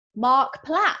Mark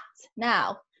Platt.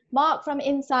 Now, Mark from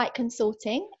Insight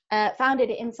Consulting founded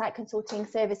Insight Consulting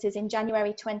Services in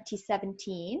January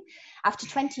 2017. After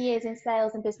 20 years in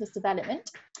sales and business development,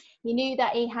 he knew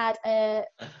that he had the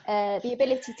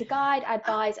ability to guide,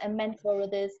 advise and mentor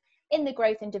others in the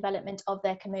growth and development of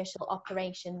their commercial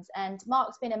operations. And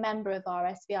Mark's been a member of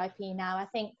RSViP now, I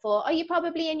think are you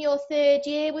probably in your 3rd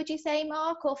year, would you say,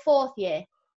 Mark, or 4th year?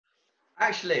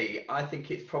 Actually, I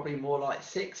think it's probably more like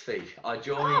 6 feet. I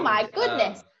joined. Oh my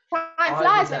goodness. Time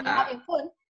flies when you're having fun.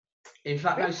 In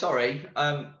fact, no, sorry.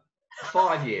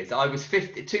 5 years. I was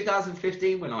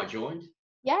 2015 when I joined.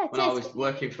 Yeah, when I was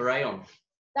working for Aon.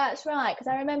 That's right, because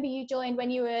I remember you joined when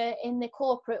you were in the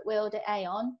corporate world at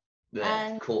Aon.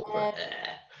 Corporate.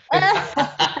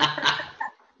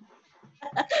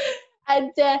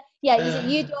 And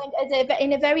you joined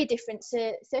in a very different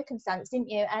circumstance, didn't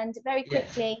you? And very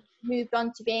quickly moved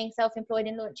on to being self-employed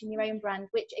and launching your own brand,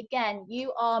 which again,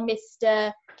 you are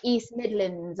Mr. East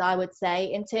Midlands, I would say,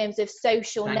 in terms of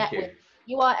social network.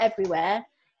 You are everywhere.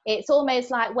 It's almost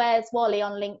like, where's Wally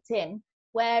on LinkedIn?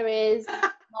 Where is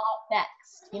Mark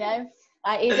next? You know,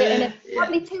 is it in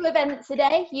probably 2 events a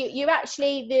day? You're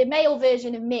actually the male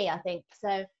version of me, I think.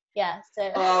 So. Yeah. So.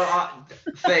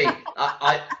 Fee,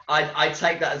 I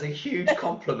take that as a huge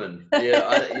compliment. Yeah,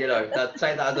 I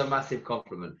take that as a massive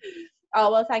compliment. Oh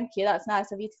well, thank you. That's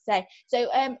nice of you to say. So,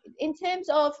 in terms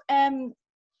of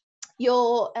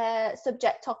your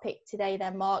subject topic today,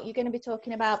 then, Mark, you're going to be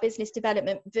talking about business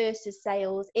development versus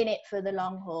sales, in it for the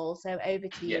long haul. So, over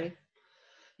to you.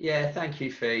 Yeah, thank you,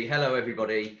 Fee. Hello,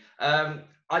 everybody.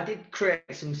 I did create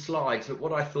some slides, but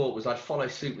what I thought was I'd follow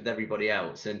suit with everybody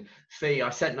else. And Fee, I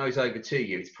sent those over to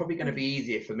you. It's probably going to be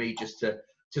easier for me just to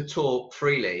talk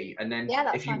freely. And then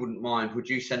if you wouldn't mind, would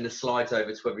you send the slides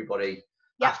over to everybody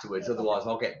afterwards? Otherwise,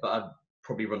 I'd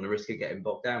probably run the risk of getting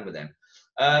bogged down with them.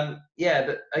 But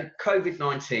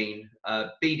COVID-19,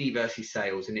 BD versus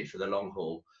sales, in it for the long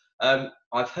haul.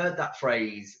 I've heard that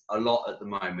phrase a lot at the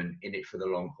moment, in it for the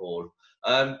long haul.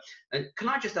 And can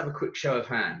I just have a quick show of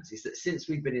hands? Is that since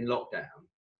we've been in lockdown,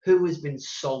 who has been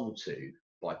sold to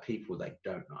by people they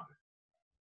don't know?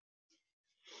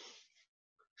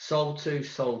 Sold to,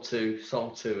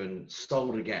 and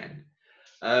sold again,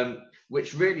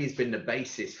 which really has been the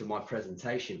basis for my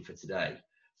presentation for today.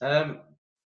 We're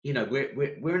in a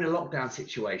lockdown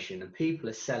situation and people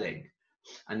are selling.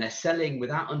 And they're selling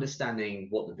without understanding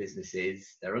what the business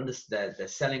is. They're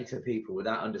selling to people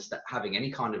without having any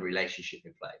kind of relationship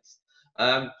in place.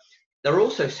 They're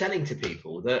also selling to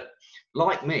people that,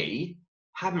 like me,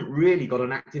 haven't really got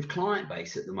an active client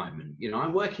base at the moment.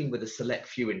 I'm working with a select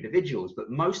few individuals,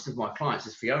 but most of my clients,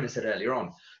 as Fiona said earlier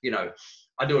on,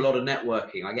 I do a lot of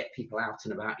networking. I get people out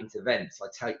and about into events.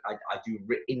 I do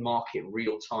in-market,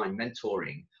 real-time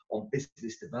mentoring on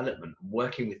business development and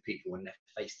working with people when they're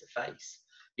face-to-face.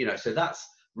 So that's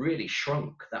really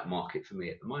shrunk that market for me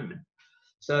at the moment.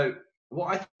 So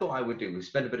what I thought I would do was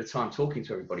spend a bit of time talking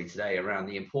to everybody today around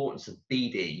the importance of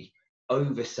BD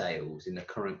over sales in the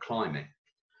current climate.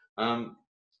 None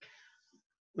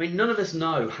of us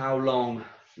know how long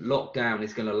lockdown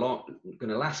is going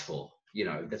to last for.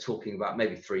 They're talking about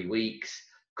maybe 3 weeks,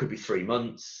 could be 3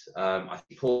 months. I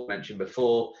think Paul mentioned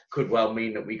before, could well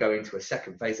mean that we go into a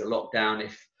second phase of lockdown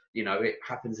if it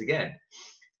happens again.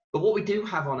 But what we do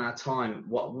have on our time,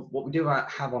 what we do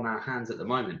have on our hands at the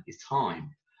moment is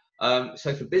time.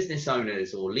 So for business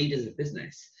owners or leaders of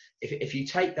business, if you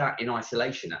take that in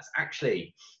isolation, that's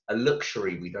actually a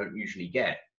luxury we don't usually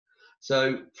get.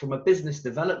 So from a business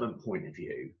development point of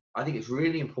view, I think it's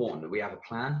really important that we have a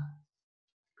plan.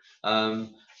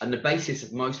 And the basis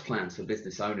of most plans for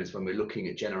business owners when we're looking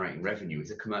at generating revenue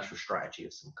is a commercial strategy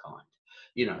of some kind.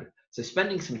 So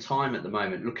spending some time at the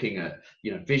moment looking at,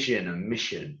 vision and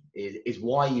mission is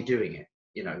why you're doing it.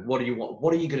 What do you want?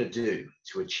 What are you going to do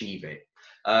to achieve it?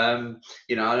 I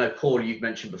know, Paul, you've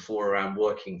mentioned before around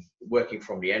working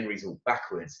from the end result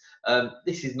backwards.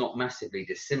 This is not massively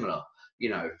dissimilar.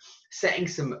 Setting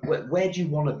some, where do you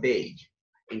want to be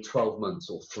in 12 months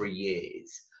or 3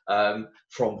 years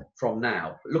from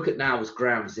now? Look at now as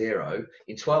ground zero.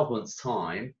 In 12 months'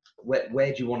 time,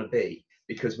 where do you want to be?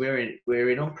 Because we're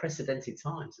in unprecedented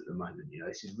times at the moment.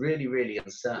 This is really, really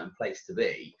uncertain place to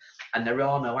be, and there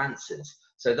are no answers.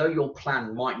 So though your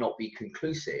plan might not be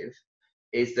conclusive,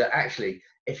 is that actually,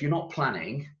 if you're not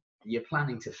planning, you're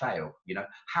planning to fail.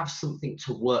 Have something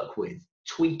to work with.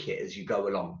 Tweak it as you go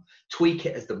along. Tweak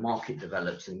it as the market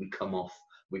develops and we come off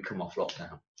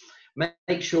lockdown.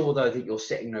 Make sure though that you're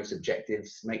setting those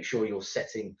objectives. Make sure you're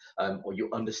setting or you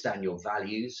understand your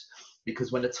values,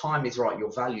 because when the time is right,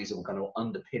 your values are going to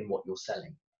underpin what you're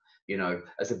selling. You know,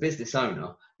 as a business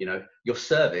owner, you know, your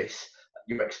service,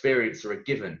 your experience are a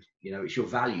given. You know, it's your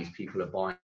values people are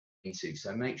buying into.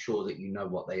 So make sure that you know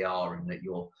what they are and that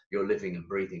you're living and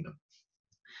breathing them.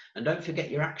 And don't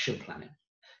forget your action planning.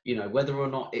 You know, whether or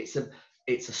not it's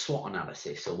a SWOT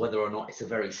analysis, or whether or not it's a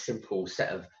very simple set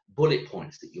of bullet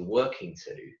points that you're working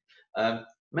to,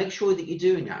 make sure that you're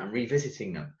doing that and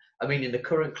revisiting them. I mean, in the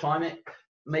current climate,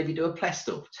 maybe do a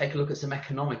Plestal, take a look at some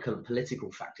economical and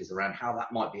political factors around how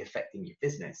that might be affecting your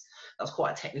business. That's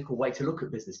quite a technical way to look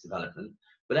at business development,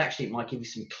 but actually it might give you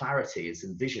some clarity and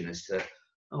some vision as to,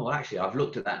 oh, well, actually, I've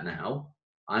looked at that now.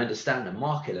 I understand the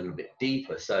market a little bit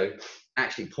deeper. So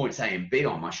actually points A and B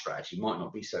on my strategy might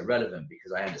not be so relevant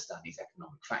because I understand these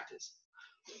economic factors.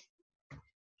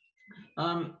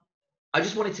 I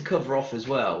just wanted to cover off as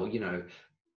well, you know,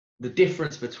 the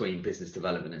difference between business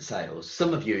development and sales.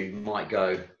 Some of you might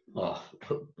go, oh,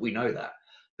 we know that.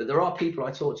 But there are people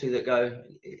I talk to that go,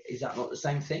 is that not the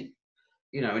same thing?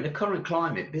 You know, in the current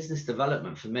climate, business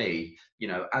development for me, you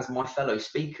know, as my fellow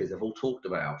speakers have all talked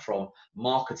about, from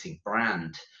marketing,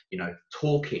 brand, you know,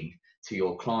 talking to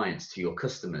your clients, to your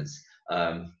customers,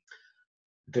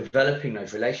 developing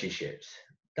those relationships,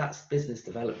 that's business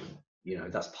development. You know,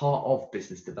 that's part of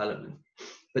business development.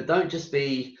 But don't just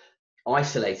be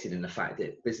isolated in the fact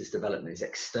that business development is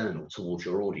external towards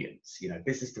your audience. You know,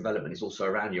 business development is also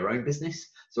around your own business.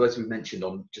 So as we mentioned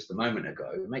on just a moment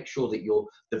ago, make sure that you're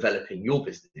developing your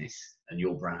business and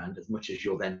your brand as much as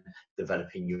you're then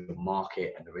developing your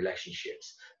market and the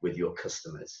relationships with your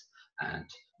customers and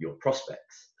your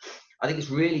prospects. I think it's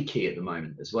really key at the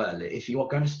moment as well. If you are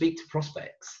going to speak to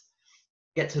prospects,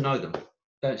 get to know them.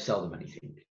 Don't sell them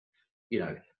anything. You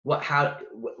know,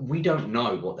 we don't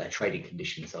know what their trading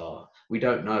conditions are. We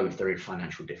don't know if they're in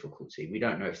financial difficulty. We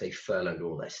don't know if they furloughed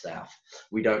all their staff.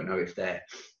 We don't know if they're,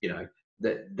 you know,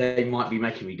 that they might be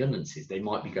making redundancies. They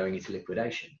might be going into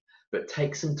liquidation. But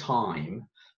take some time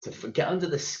to get under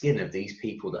the skin of these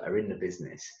people that are in the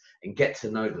business and get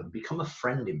to know them. Become a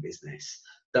friend in business.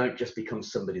 Don't just become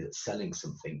somebody that's selling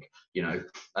something. You know,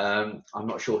 I'm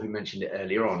not sure who mentioned it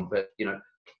earlier on, but, you know,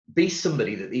 be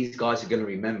somebody that these guys are going to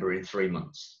remember in 3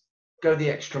 months. Go the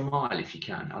extra mile if you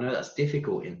can. I know that's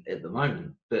difficult at the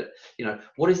moment, but, you know,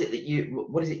 what is it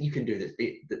you can do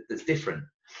that's different?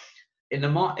 In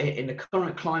the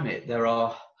current climate, there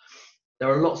are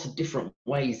lots of different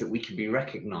ways that we can be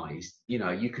recognized. You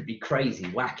know, you could be crazy,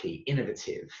 wacky,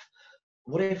 innovative,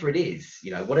 whatever it is,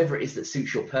 you know, whatever it is that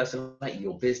suits your personality,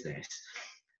 your business.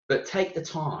 But take the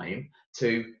time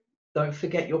to, don't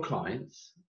forget your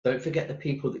clients. Don't forget the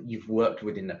people that you've worked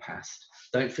with in the past.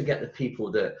 Don't forget the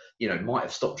people that, you know, might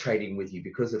have stopped trading with you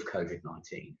because of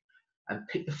COVID-19. And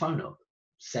pick the phone up,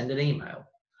 send an email,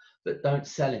 but don't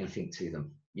sell anything to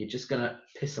them. You're just going to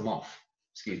piss them off.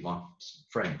 Excuse my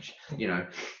French. You know,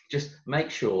 just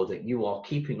make sure that you are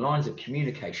keeping lines of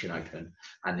communication open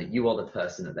and that you are the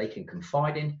person that they can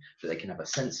confide in, that they can have a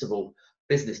sensible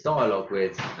business dialogue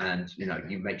with, and, you know,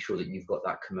 you make sure that you've got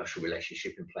that commercial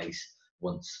relationship in place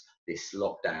once this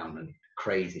lockdown and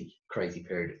crazy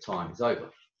period of time is over.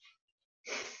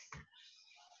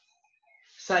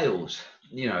 Sales,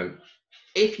 you know,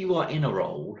 if you are in a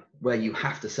role where you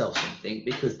have to sell something,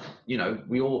 because, you know,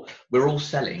 we're all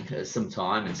selling at some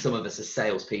time, and some of us are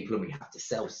salespeople and we have to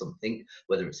sell something,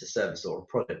 whether it's a service or a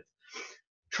product,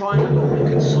 try and adopt a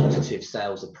consultative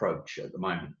sales approach at the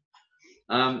moment.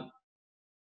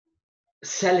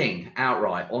 Selling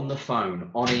outright on the phone,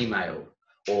 on email,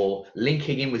 or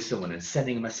linking in with someone and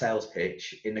sending them a sales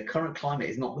pitch in the current climate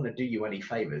is not going to do you any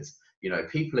favors. You know,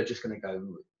 people are just going to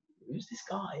go, who's this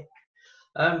guy?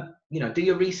 You know, do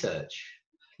your research.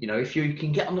 You know, if you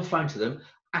can get on the phone to them,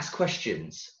 ask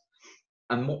questions,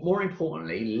 and more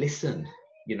importantly, listen.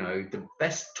 You know, the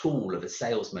best tool of a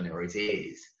salesman are his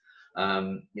ears.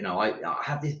 You know, I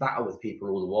have this battle with people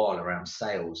all the while around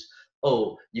sales.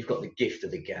 Oh, you've got the gift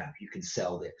of the gab, you can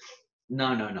sell this.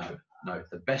 No.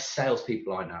 The best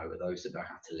salespeople I know are those that know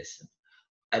how to listen,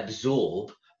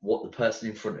 absorb what the person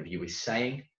in front of you is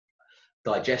saying,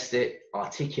 digest it,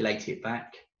 articulate it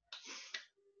back.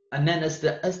 And then as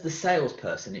the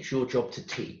salesperson, it's your job to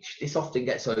teach. This often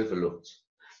gets overlooked.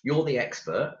 You're the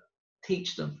expert.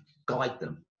 Teach them, guide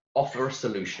them, offer a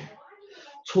solution.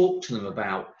 Talk to them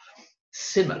about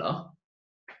similar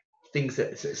things,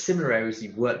 similar areas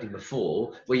you've worked in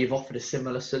before where you've offered a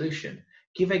similar solution.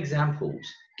 Give examples,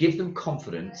 give them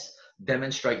confidence,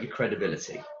 demonstrate your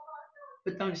credibility,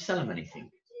 but don't sell them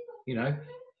anything. You know,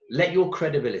 let your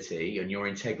credibility and your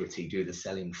integrity do the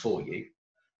selling for you,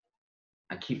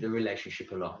 and keep the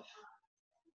relationship alive.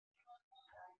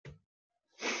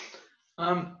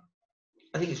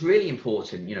 I think it's really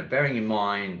important, you know, bearing in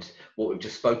mind what we've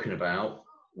just spoken about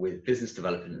with business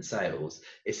development and sales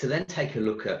is to then take a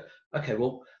look at, okay,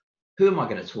 well, who am I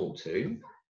going to talk to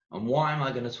and why am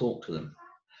I going to talk to them?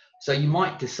 So you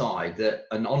might decide that,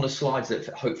 and on the slides that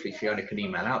hopefully Fiona can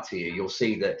email out to you, you'll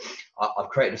see that I've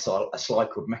created a slide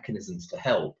called mechanisms to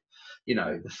help. You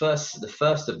know, the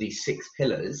first of these 6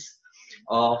 pillars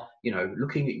are, you know,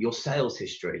 looking at your sales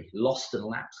history, lost and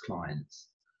lapsed clients.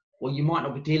 Well, you might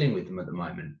not be dealing with them at the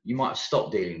moment. You might have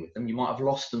stopped dealing with them. You might have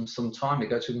lost them some time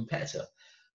ago to a competitor.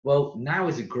 Well, now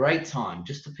is a great time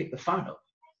just to pick the phone up.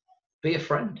 Be a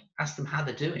friend, ask them how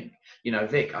they're doing. You know,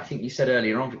 Vic, I think you said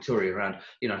earlier on, Victoria, around,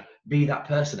 you know, be that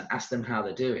person, ask them how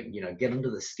they're doing, you know, get under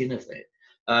the skin of it.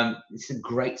 It's a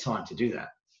great time to do that.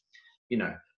 You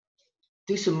know,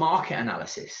 do some market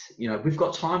analysis. You know, we've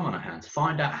got time on our hands.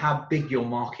 Find out how big your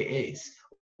market is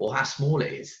or how small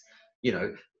it is. You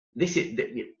know, this is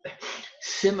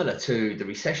similar to the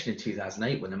recession in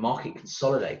 2008 when the market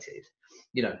consolidated.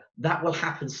 You know, that will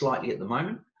happen slightly at the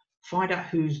moment. Find out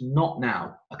who's not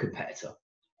now a competitor.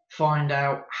 Find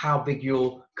out how big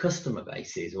your customer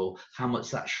base is or how much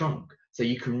that shrunk. So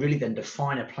you can really then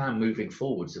define a plan moving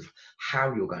forwards of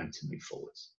how you're going to move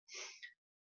forwards.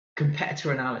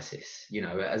 Competitor analysis, you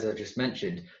know, as I just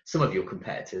mentioned, some of your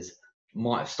competitors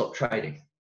might have stopped trading,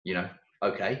 you know,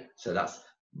 okay, so that's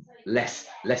less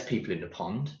people in the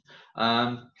pond.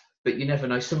 But you never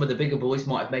know, some of the bigger boys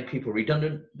might have made people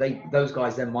redundant. Those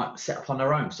guys then might set up on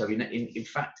their own. So in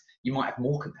fact, you might have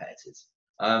more competitors.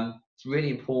 It's really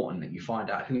important that you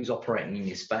find out who's operating in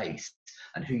your space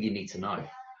and who you need to know.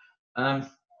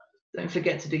 Don't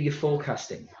forget to do your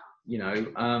forecasting. You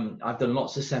know, I've done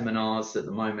lots of seminars at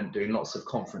the moment, doing lots of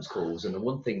conference calls. And the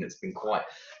one thing that's been quite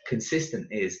consistent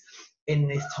is in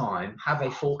this time, have a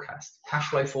forecast,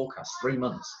 cash flow forecast, 3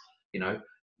 months. You know,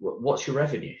 what's your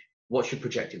revenue? What's your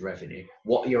projected revenue?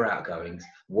 What are your outgoings?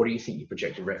 What do you think your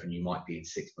projected revenue might be in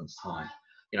 6 months' time?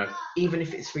 You know, even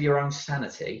if it's for your own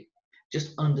sanity,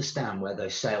 just understand where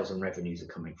those sales and revenues are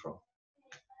coming from.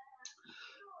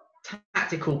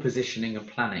 Tactical positioning and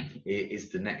planning is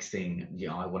the next thing, you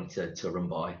know, I wanted to run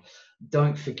by.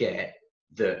 Don't forget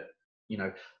that, you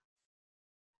know,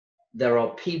 there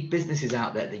are businesses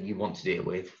out there that you want to deal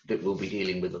with that will be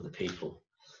dealing with other people.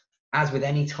 As with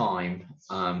any time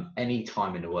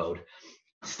in the world,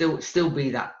 still be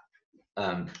that,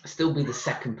 still be the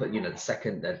second, you know,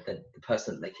 the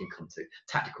person that they can come to.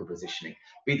 Tactical positioning,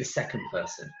 be the second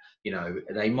person. You know,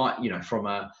 they might, you know, from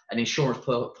an insurance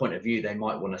point of view, they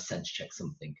might want to sense check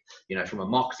something. You know, from a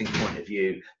marketing point of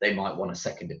view, they might want a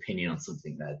second opinion on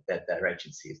something that their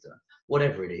agency has done.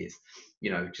 Whatever it is, you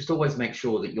know, just always make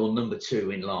sure that you're number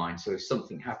 2 in line. So if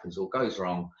something happens or goes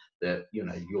wrong, that, you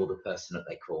know, you're the person that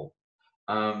they call.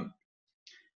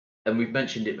 And we've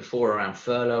mentioned it before around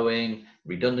furloughing,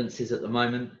 redundancies at the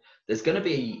moment. There's going to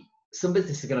be some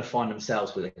businesses are going to find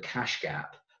themselves with a cash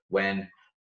gap when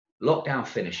lockdown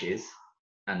finishes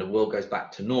and the world goes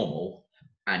back to normal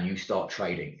and you start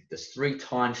trading. There's 3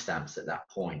 timestamps at that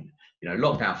point. You know,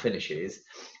 lockdown finishes,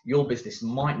 your business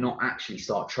might not actually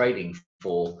start trading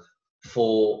for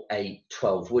 8,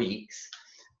 12 weeks,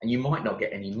 and you might not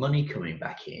get any money coming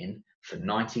back in for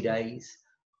 90 days,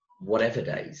 whatever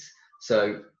days.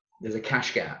 So there's a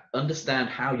cash gap. Understand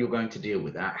how you're going to deal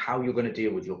with that, how you're going to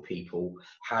deal with your people,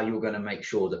 how you're going to make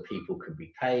sure that people can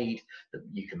be paid, that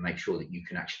you can make sure that you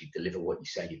can actually deliver what you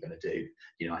say you're going to do.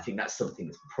 You know, I think that's something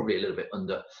that's probably a little bit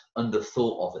under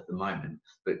thought of at the moment,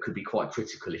 but could be quite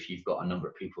critical if you've got a number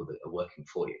of people that are working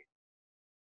for you.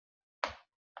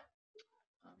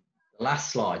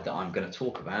 Last slide that I'm going to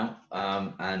talk about,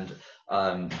 and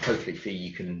hopefully Fee,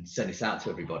 you can send this out to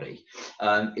everybody,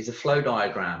 is a flow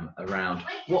diagram around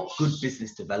what good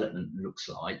business development looks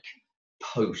like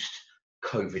post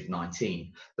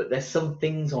COVID-19. But there's some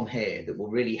things on here that will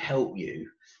really help you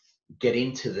get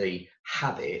into the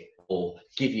habit or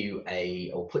give you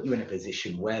or put you in a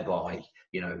position whereby,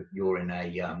 you know, you're in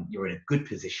a good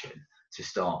position to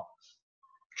start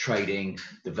trading,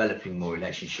 developing more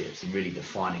relationships, and really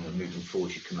defining and moving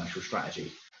forward your commercial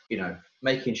strategy. You know,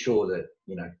 making sure that,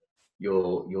 you know,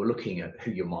 you're looking at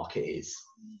who your market is.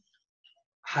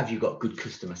 Have you got good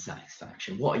customer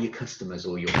satisfaction? What are your customers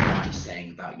or your clients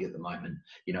saying about you at the moment?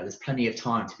 You know, there's plenty of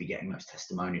time to be getting those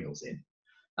testimonials in.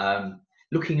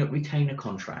 Looking at retainer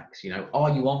contracts, you know, are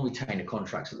you on retainer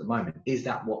contracts at the moment? Is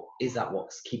that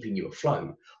what's keeping you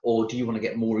afloat? Or do you want to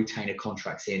get more retainer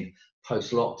contracts in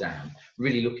post-lockdown?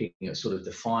 Really looking at sort of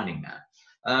defining that.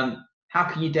 How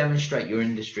can you demonstrate your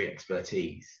industry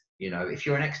expertise? You know, if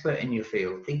you're an expert in your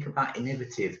field, think about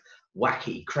innovative,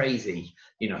 wacky, crazy,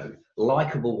 you know,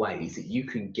 likable ways that you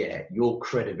can get your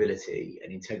credibility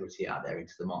and integrity out there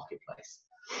into the marketplace.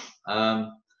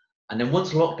 And then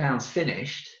once lockdown's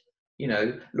finished, you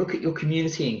know, look at your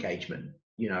community engagement.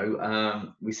 You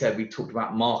know, we talked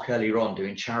about Mark earlier on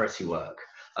doing charity work.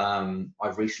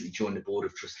 I've recently joined the board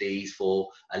of trustees for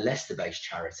a Leicester-based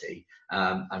charity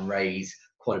and raised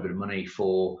quite a bit of money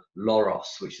for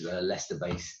Loros, which is a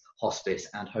Leicester-based hospice,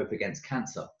 and Hope Against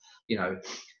Cancer. You know,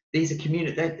 these are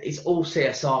community, it's all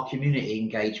CSR, community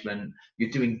engagement. You're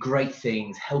doing great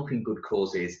things, helping good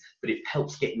causes, but it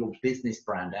helps get your business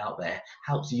brand out there,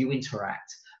 helps you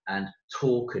interact and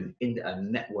talk and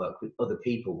network with other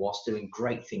people whilst doing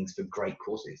great things for great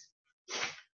causes.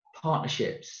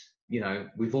 Partnerships. You know,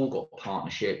 we've all got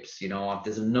partnerships. You know,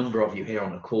 there's a number of you here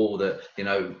on the call that, you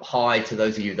know, hi to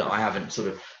those of you that I haven't sort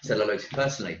of said hello to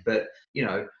personally, but, you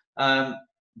know,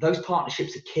 those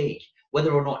partnerships are key,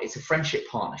 whether or not it's a friendship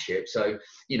partnership. So,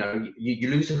 you know, you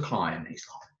lose a client, it's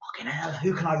like, fucking hell,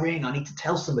 who can I ring? I need to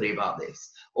tell somebody about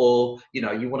this. Or, you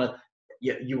know, you want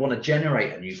to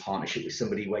generate a new partnership with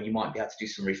somebody where you might be able to do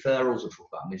some referrals or talk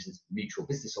about mutual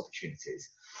business opportunities.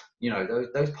 You know,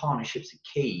 those partnerships are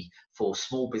key for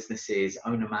small businesses,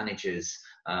 owner managers,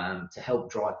 to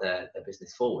help drive their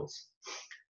business forwards.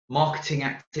 Marketing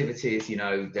activities, you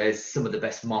know, there's some of the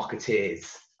best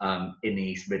marketeers in the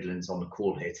East Midlands on the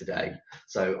call here today.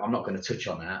 So I'm not going to touch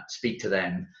on that. Speak to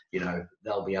them, you know,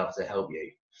 they'll be able to help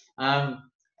you.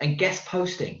 And guest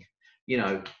posting, you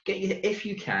know, if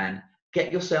you can,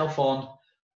 get yourself on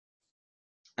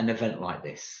an event like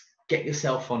this. Get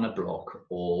yourself on a blog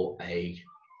or a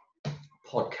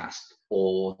podcast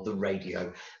or the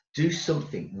radio. Do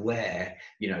something where,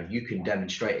 you know, you can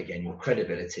demonstrate again your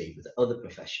credibility with other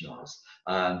professionals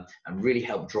and really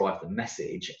help drive the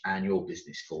message and your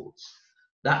business forwards.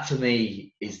 That for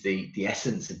me is the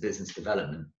essence of business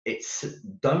development. It's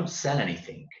don't sell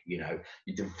anything, you know,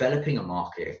 you're developing a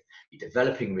market, you're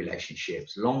developing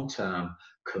relationships, long-term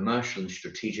commercial and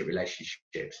strategic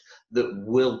relationships that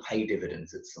will pay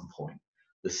dividends at some point.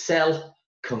 The sell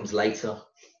comes later,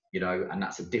 you know, and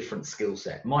that's a different skill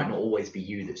set. It might not always be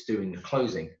you that's doing the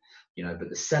closing, you know, but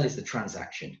the sell is the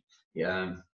transaction.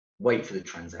 Wait for the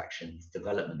transaction.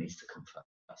 Development needs to come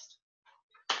first.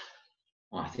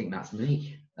 Well, I think that's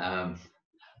me.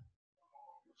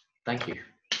 Thank you.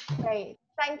 Great.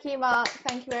 Thank you, Mark.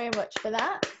 Thank you very much for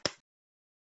that.